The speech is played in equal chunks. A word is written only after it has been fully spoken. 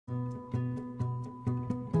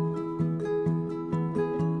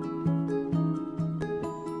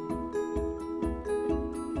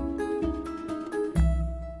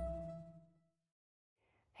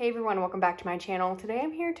everyone, welcome back to my channel. Today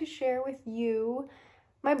I'm here to share with you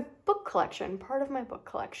my book collection, part of my book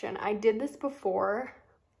collection. I did this before,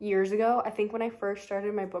 years ago, I think when I first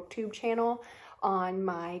started my booktube channel on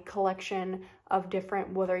my collection of different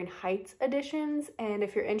Wuthering Heights editions. And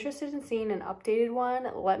if you're interested in seeing an updated one,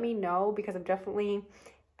 let me know because I've definitely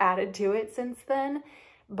added to it since then.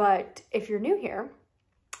 But if you're new here,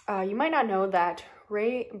 you might not know that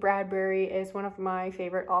Ray Bradbury is one of my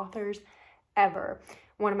favorite authors ever.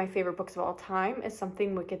 One of my favorite books of all time is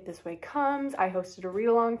Something Wicked This Way Comes. I hosted a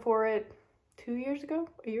read-along for it 2 years ago,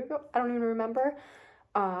 a year ago, I don't even remember.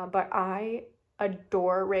 But I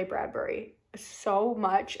adore Ray Bradbury so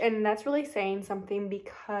much, and that's really saying something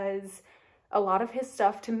because a lot of his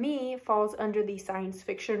stuff to me falls under the science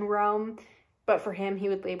fiction realm, but for him he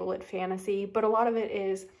would label it fantasy, but a lot of it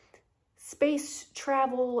is space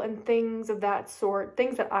travel and things of that sort,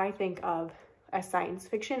 things that I think of as science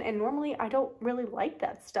fiction, and normally I don't really like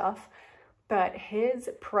that stuff, but his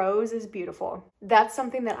prose is beautiful. That's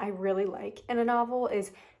something that I really like in a novel,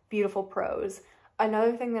 is beautiful prose.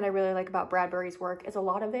 Another thing that I really like about Bradbury's work is a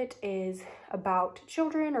lot of it is about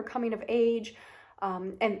children or coming of age,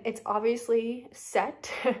 and it's obviously set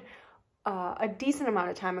a decent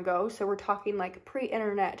amount of time ago, so we're talking like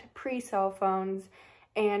pre-internet, pre-cell phones,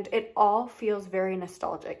 and it all feels very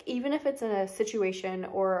nostalgic. Even if it's in a situation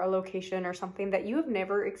or a location or something that you have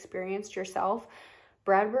never experienced yourself,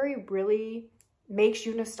 Bradbury really makes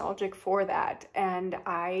you nostalgic for that. And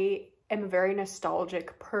I am a very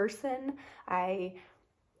nostalgic person. I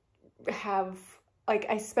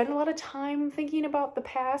spend a lot of time thinking about the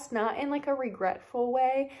past, not in like a regretful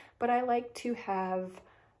way, but I like to have,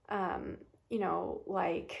 you know,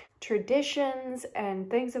 like traditions and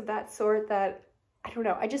things of that sort that, I don't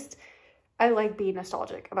know, I like being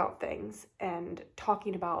nostalgic about things and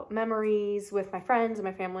talking about memories with my friends and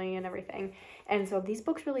my family and everything. And so these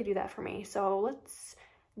books really do that for me. So let's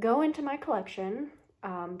go into my collection,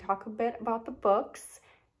 talk a bit about the books,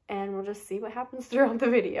 and we'll just see what happens throughout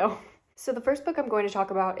the video. So the first book I'm going to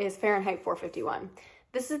talk about is Fahrenheit 451.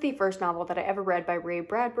 This is the first novel that I ever read by Ray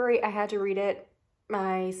Bradbury. I had to read it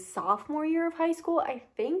my sophomore year of high school, I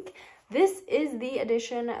think. This is the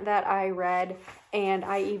edition that I read, and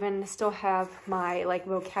I even still have my like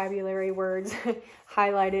vocabulary words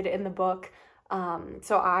highlighted in the book.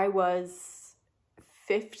 So I was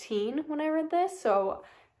 15 when I read this, so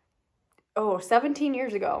 17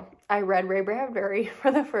 years ago I read Ray Bradbury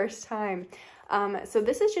for the first time. So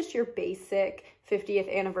this is just your basic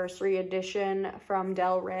 50th anniversary edition from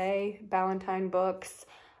Del Rey, Ballantine Books.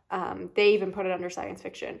 They even put it under science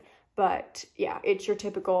fiction. But yeah, it's your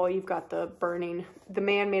typical, you've got the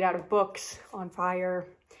man made out of books on fire.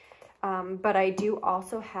 But I do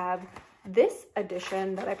also have this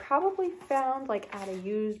edition that I probably found like at a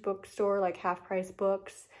used bookstore, like Half Price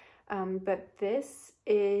Books. But this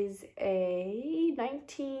is a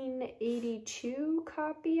 1982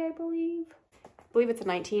 copy, I believe. I believe it's a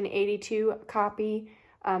 1982 copy.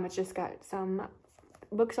 It's just got some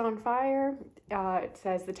books on fire. It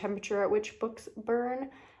says the temperature at which books burn.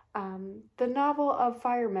 The novel of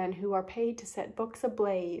firemen who are paid to set books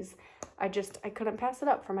ablaze. I couldn't pass it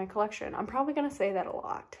up for my collection. I'm probably going to say that a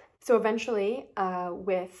lot. So eventually,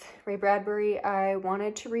 with Ray Bradbury, I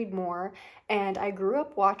wanted to read more, and I grew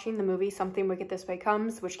up watching the movie Something Wicked This Way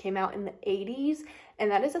Comes, which came out in the 80s,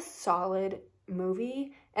 and that is a solid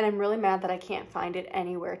movie, and I'm really mad that I can't find it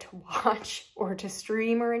anywhere to watch or to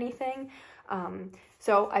stream or anything.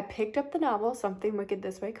 So I picked up the novel, Something Wicked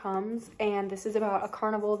This Way Comes, and this is about a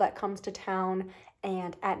carnival that comes to town,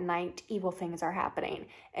 and at night, evil things are happening.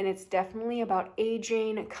 And it's definitely about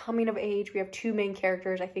aging, coming of age. We have two main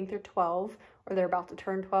characters. I think they're 12, or they're about to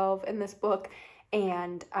turn 12 in this book,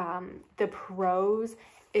 and the prose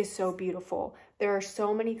is so beautiful. There are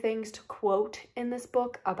so many things to quote in this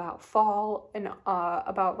book about fall and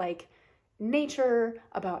about like nature,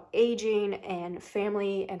 about aging and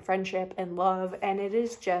family and friendship and love, and it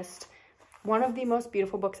is just one of the most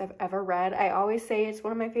beautiful books I've ever read. I always say it's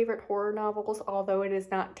one of my favorite horror novels, although it is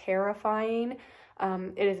not terrifying.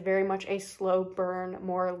 It is very much a slow burn,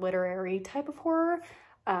 more literary type of horror,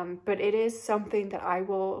 but it is something that I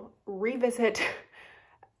will revisit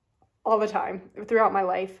all the time throughout my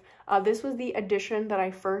life. This was the edition that I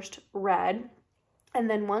first read, and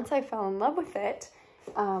then once I fell in love with it,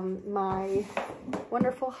 my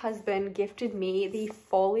wonderful husband gifted me the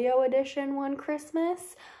folio edition one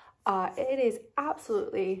Christmas. It is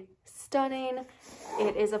absolutely stunning.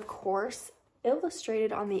 It is, of course,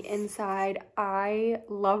 illustrated on the inside. I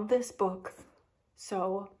love this book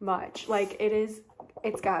so much. Like, it's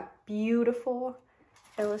got beautiful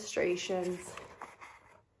illustrations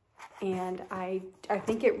and I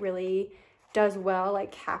think it really does well,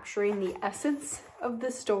 like capturing the essence of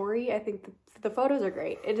the story. I think the photos are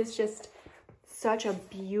great. It is just such a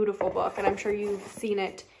beautiful book, and I'm sure you've seen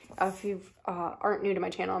it. If you aren't new to my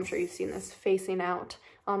channel, I'm sure you've seen this facing out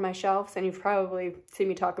on my shelves, and you've probably seen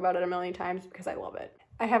me talk about it a million times because I love it.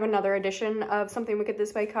 I have another edition of Something Wicked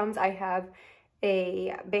This Way Comes. I have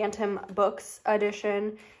a Bantam Books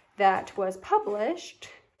edition that was published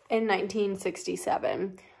in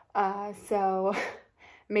 1967. So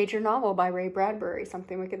major novel by Bradbury,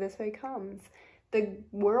 Something Wicked This Way Comes. The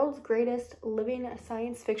world's greatest living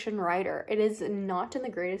science fiction writer. It is not in the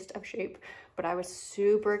greatest of shape, but I was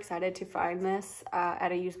super excited to find this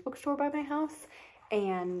at a used bookstore by my house.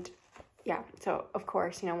 And yeah, so of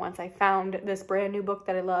course, you know, once I found this brand new book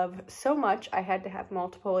that I love so much, I had to have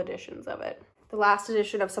multiple editions of it. The last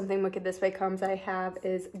edition of Something Wicked This Way Comes I have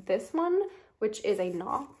is this one, which is a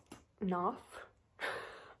Knopf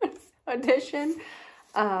edition.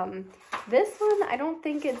 This one, I don't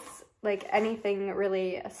think it's like anything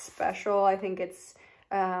really special. I think it's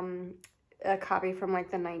a copy from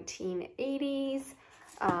like the 1980s,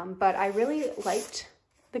 but I really liked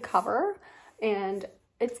the cover, and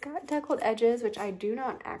it's got deckled edges, which I do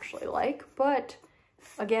not actually like, but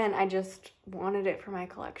again, I just wanted it for my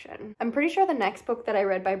collection. I'm pretty sure the next book that I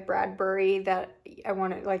read by Bradbury that I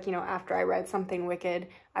wanted, like, you know, after I read Something Wicked,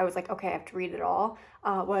 I was like, okay, I have to read it all,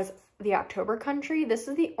 was The October Country. This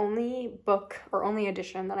is the only book or only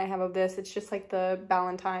edition that I have of this. It's just like the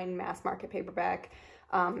Ballantine mass market paperback.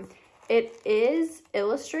 It is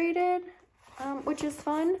illustrated, which is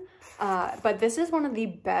fun, but this is one of the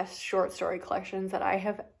best short story collections that I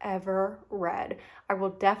have ever read. I will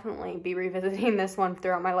definitely be revisiting this one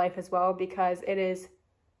throughout my life as well because it is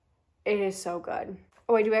so good.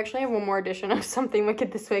 Oh, I do actually have one more edition of Something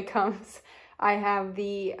Wicked This Way Comes. I have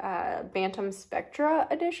the Bantam Spectra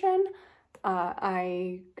edition.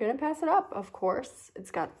 I couldn't pass it up, of course.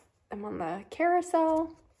 It's got them on the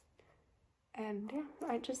carousel, and yeah,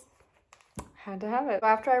 I just had to have it.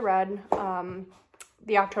 After I read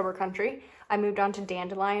The October Country, I moved on to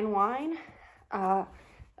Dandelion Wine.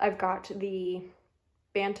 I've got the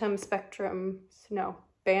Bantam Spectra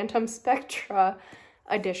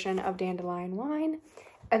edition of Dandelion Wine.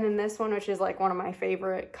 And then this one, which is like one of my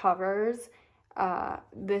favorite covers.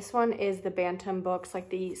 This one is the Bantam Books, like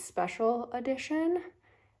the special edition.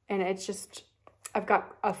 And it's just, I've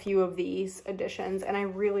got a few of these editions and I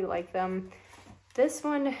really like them. This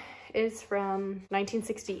one is from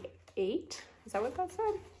 1968. Is that what that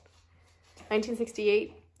said?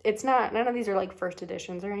 1968. It's not, none of these are like first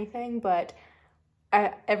editions or anything, but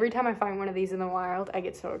every time I find one of these in the wild, I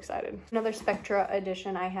get so excited. Another Spectra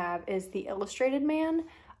edition I have is The Illustrated Man.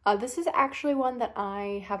 This is actually one that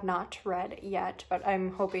I have not read yet, but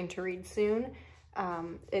I'm hoping to read soon.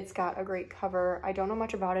 It's got a great cover. I don't know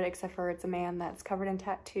much about it except for it's a man that's covered in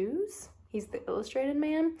tattoos. He's the Illustrated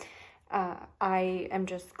Man. I am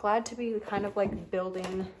just glad to be kind of like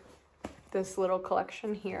building this little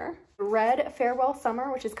collection here. Read Farewell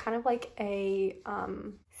Summer, which is kind of like a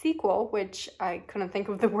sequel, which I couldn't think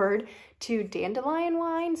of the word, to Dandelion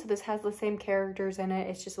Wine. So this has the same characters in it.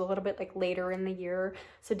 It's just a little bit like later in the year.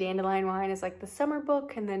 So Dandelion Wine is like the summer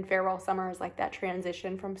book, and then Farewell Summer is like that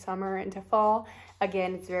transition from summer into fall.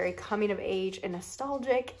 Again, it's very coming of age and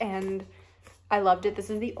nostalgic, and I loved it. This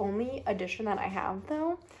is the only edition that I have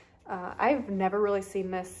though. I've never really seen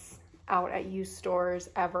this out at used stores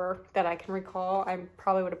ever that I can recall. I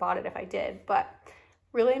probably would have bought it if I did, but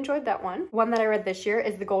really enjoyed that one. One that I read this year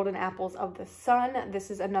is The Golden Apples of the Sun. This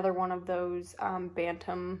is another one of those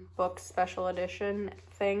Bantam Books special edition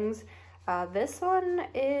things. This one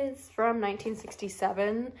is from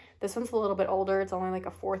 1967. This one's a little bit older. It's only like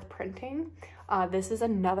a 4th printing. This is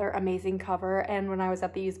another amazing cover, and when I was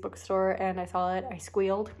at the used bookstore and I saw it, I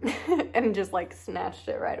squealed and just like snatched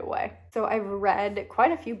it right away. So I've read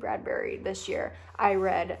quite a few Bradbury this year. I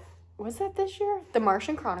read, was that this year? The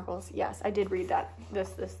Martian Chronicles. Yes, I did read that.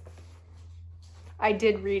 I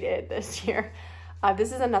did read it this year.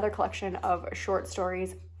 This is another collection of short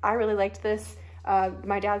stories. I really liked this.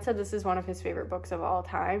 My dad said this is one of his favorite books of all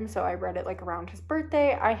time, so I read it like around his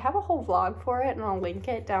birthday. I have a whole vlog for it and I'll link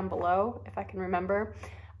it down below if I can remember.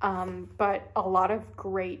 But a lot of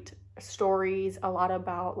great stories, a lot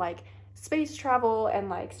about like space travel and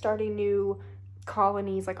like starting new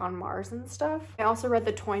colonies like on Mars and stuff. I also read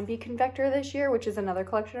The Toynbee Convector this year, which is another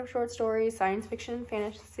collection of short stories, science fiction and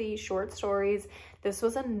fantasy short stories. This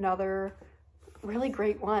was another really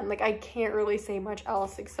great one. Like I can't really say much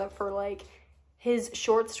else except for like his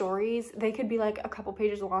short stories. They could be like a couple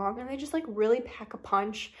pages long and they just like really pack a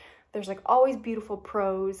punch. There's like always beautiful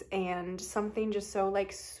prose and something just so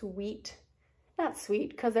like sweet, not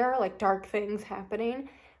sweet because there are like dark things happening,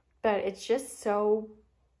 but it's just so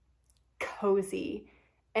cozy.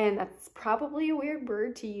 And that's probably a weird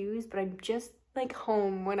word to use, but I'm just like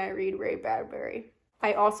home when I read Ray Bradbury.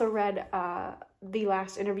 I also read The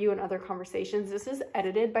Last Interview and Other Conversations. This is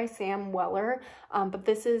edited by Sam Weller, but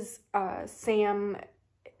this is Sam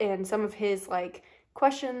and some of his like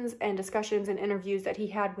questions and discussions and interviews that he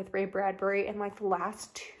had with Ray Bradbury in like the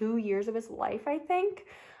last 2 years of his life, I think.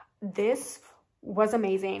 This was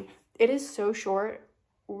amazing. It is so short.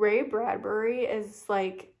 Ray Bradbury is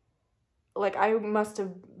like I must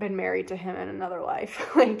have been married to him in another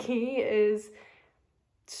life. Like, he is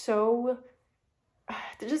so,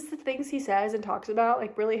 just the things he says and talks about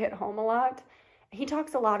like really hit home a lot. He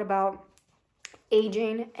talks a lot about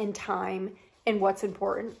aging and time and what's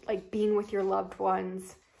important, like being with your loved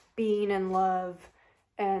ones, being in love,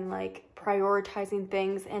 and like prioritizing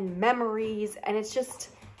things and memories. And it's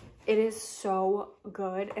just, it is so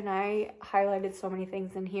good. And I highlighted so many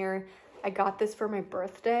things in here. I got this for my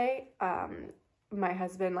birthday. My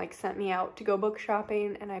husband like sent me out to go book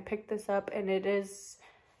shopping, and I picked this up, and it is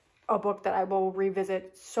a book that I will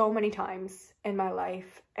revisit so many times in my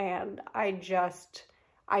life. And I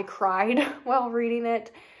cried while reading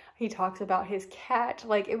it. He talks about his cat.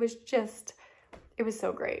 Like, it was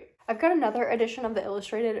so great. I've got another edition of the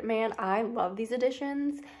Illustrated Man. I love these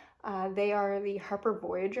editions. They are the Harper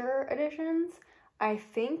Voyager editions. I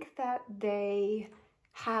think that they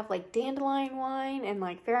have like Dandelion Wine and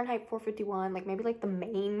like Fahrenheit 451, like maybe like the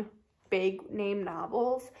main big name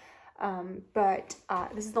novels. But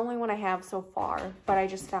this is the only one I have so far, but I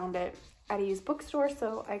just found it at a used bookstore,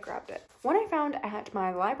 so I grabbed it. One I found at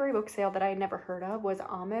my library book sale that I had never heard of was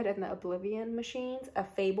Ahmed and the Oblivion Machines, a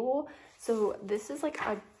fable. So this is like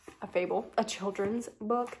a fable, a children's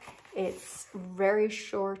book. It's very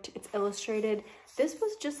short, it's illustrated. This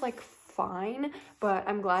was just like fine, but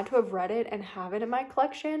I'm glad to have read it and have it in my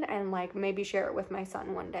collection and like maybe share it with my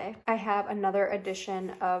son one day. I have another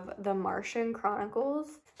edition of The Martian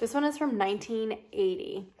Chronicles. This one is from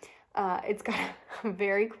 1980. It's got a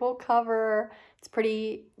very cool cover. It's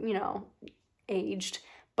pretty, you know, aged,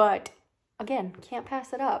 but again, can't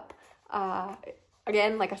pass it up.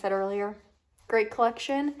 Again, like I said earlier, great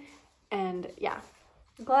collection, and yeah,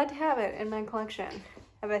 glad to have it in my collection.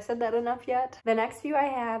 Have I said that enough yet? The next few I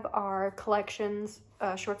have are collections,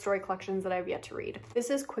 short story collections that I've yet to read. This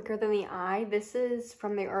is Quicker Than the Eye. This is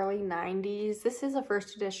from the early 90s. This is a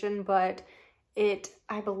first edition, but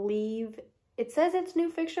I believe, it says it's new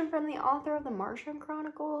fiction from the author of The Martian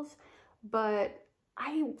Chronicles, but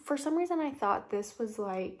for some reason I thought this was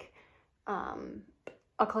like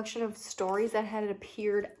a collection of stories that had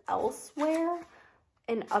appeared elsewhere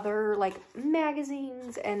in other like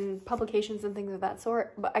magazines and publications and things of that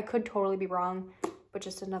sort, but I could totally be wrong. But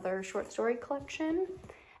just another short story collection,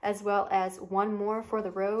 as well as One More for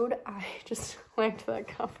the Road. I just liked that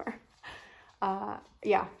cover.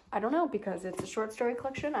 Yeah, I don't know, because it's a short story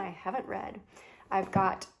collection I haven't read. I've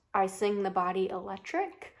got I Sing the Body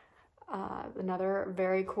Electric, another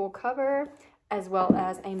very cool cover, as well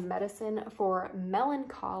as A Medicine for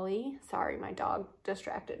Melancholy. Sorry, my dog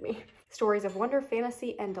distracted me. Stories of Wonder,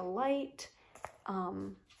 Fantasy, and Delight. A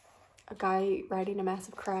guy riding a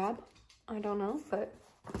massive crab. I don't know, but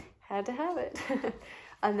had to have it.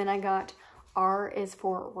 And then I got R is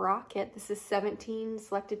for Rocket. This is 17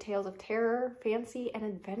 selected tales of terror, fancy, and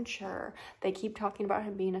adventure. They keep talking about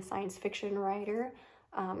him being a science fiction writer,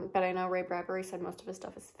 but I know Ray Bradbury said most of his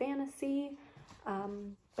stuff is fantasy.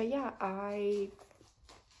 But yeah, I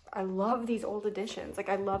love these old editions. Like,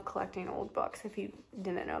 I love collecting old books, if you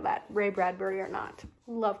didn't know that, Ray Bradbury or not.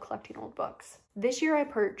 Love collecting old books. This year I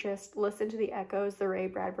purchased Listen to the Echoes, the Ray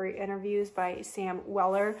Bradbury interviews by Sam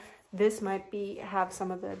Weller. This might have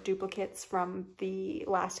some of the duplicates from the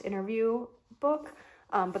Last Interview book,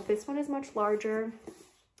 but this one is much larger.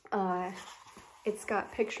 It's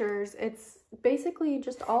got pictures. It's basically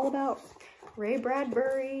just all about Ray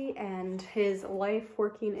Bradbury and his life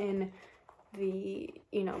working in the,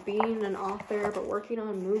 you know, being an author, but working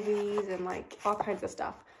on movies and like all kinds of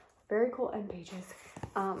stuff. Very cool end pages.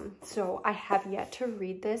 So I have yet to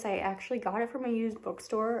read this. I actually got it from a used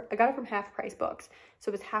bookstore. I got it from Half Price Books. So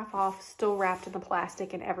it was half off, still wrapped in the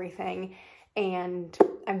plastic and everything. And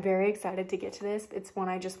I'm very excited to get to this. It's one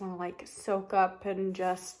I just want to like soak up and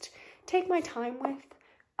just take my time with.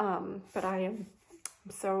 But I'm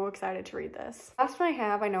so excited to read this. Last one I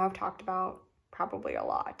have, I know I've talked about probably a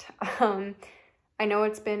lot. I know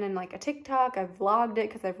it's been in like a TikTok. I've vlogged it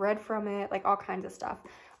because I've read from it, like all kinds of stuff.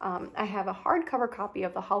 I have a hardcover copy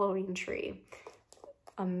of The Halloween Tree.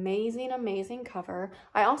 Amazing, amazing cover.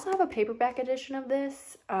 I also have a paperback edition of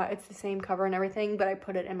this. It's the same cover and everything, but I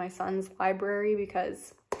put it in my son's library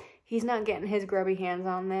because he's not getting his grubby hands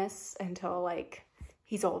on this until like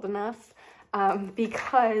he's old enough,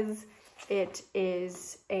 because it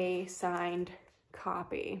is a signed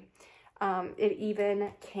copy. It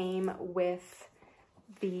even came with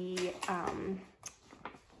the,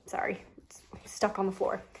 sorry, it's stuck on the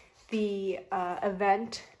floor. The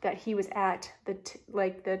event that he was at, the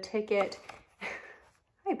ticket,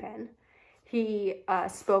 hi Ben, he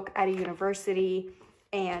spoke at a university,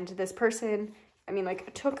 and this person, I mean,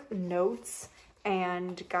 like, took notes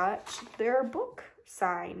and got their book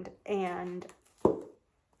signed, and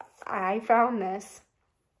I found this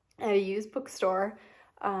at a used bookstore.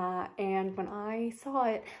 And when I saw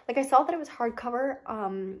it, like, I saw that it was hardcover,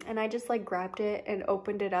 and I just like grabbed it and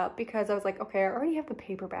opened it up because I was like, okay, I already have the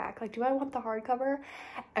paperback, like, do I want the hardcover?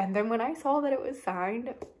 And then when I saw that it was signed,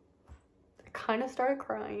 I kind of started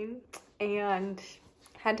crying and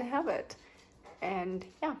had to have it. And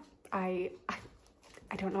yeah, I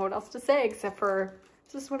don't know what else to say except for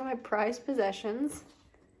this is one of my prized possessions,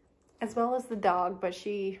 as well as the dog, but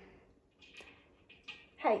hey,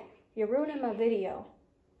 you're ruining my video.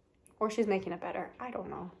 Or she's making it better. I don't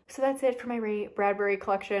know. So that's it for my Bradbury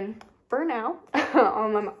collection for now.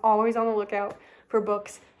 I'm always on the lookout for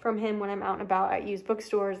books from him when I'm out and about at used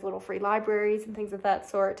bookstores, little free libraries, and things of that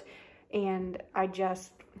sort. And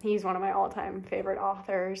he's one of my all-time favorite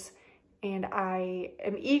authors. And I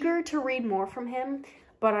am eager to read more from him.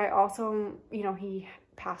 But I also, you know, he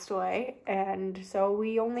passed away. And so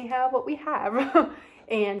we only have what we have.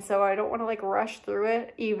 And so I don't want to like rush through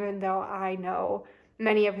it, even though I know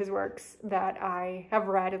many of his works that I have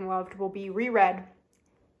read and loved will be reread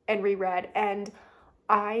and reread. And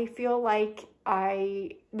I feel like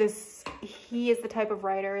he is the type of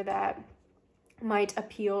writer that might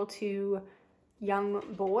appeal to young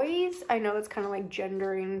boys. I know it's kind of like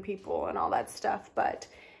gendering people and all that stuff, but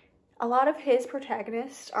a lot of his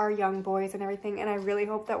protagonists are young boys and everything. And I really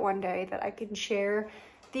hope that one day that I can share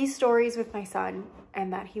these stories with my son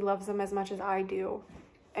and that he loves them as much as I do.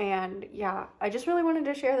 And yeah, I just really wanted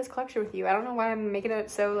to share this collection with you. I don't know why I'm making it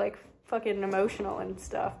so like fucking emotional and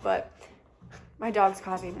stuff, but my dog's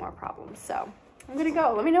causing more problems, so I'm gonna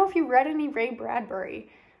go. Let me know if you read any Ray Bradbury.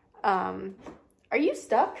 Are you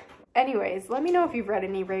stuck? Anyways, let me know if you've read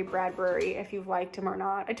any Ray Bradbury, if you've liked him or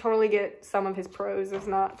not. I totally get some of his prose is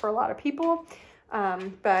not for a lot of people,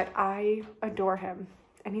 but I adore him.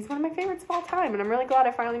 And he's one of my favorites of all time, and I'm really glad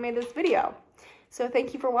I finally made this video. So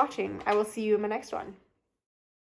thank you for watching. I will see you in my next one.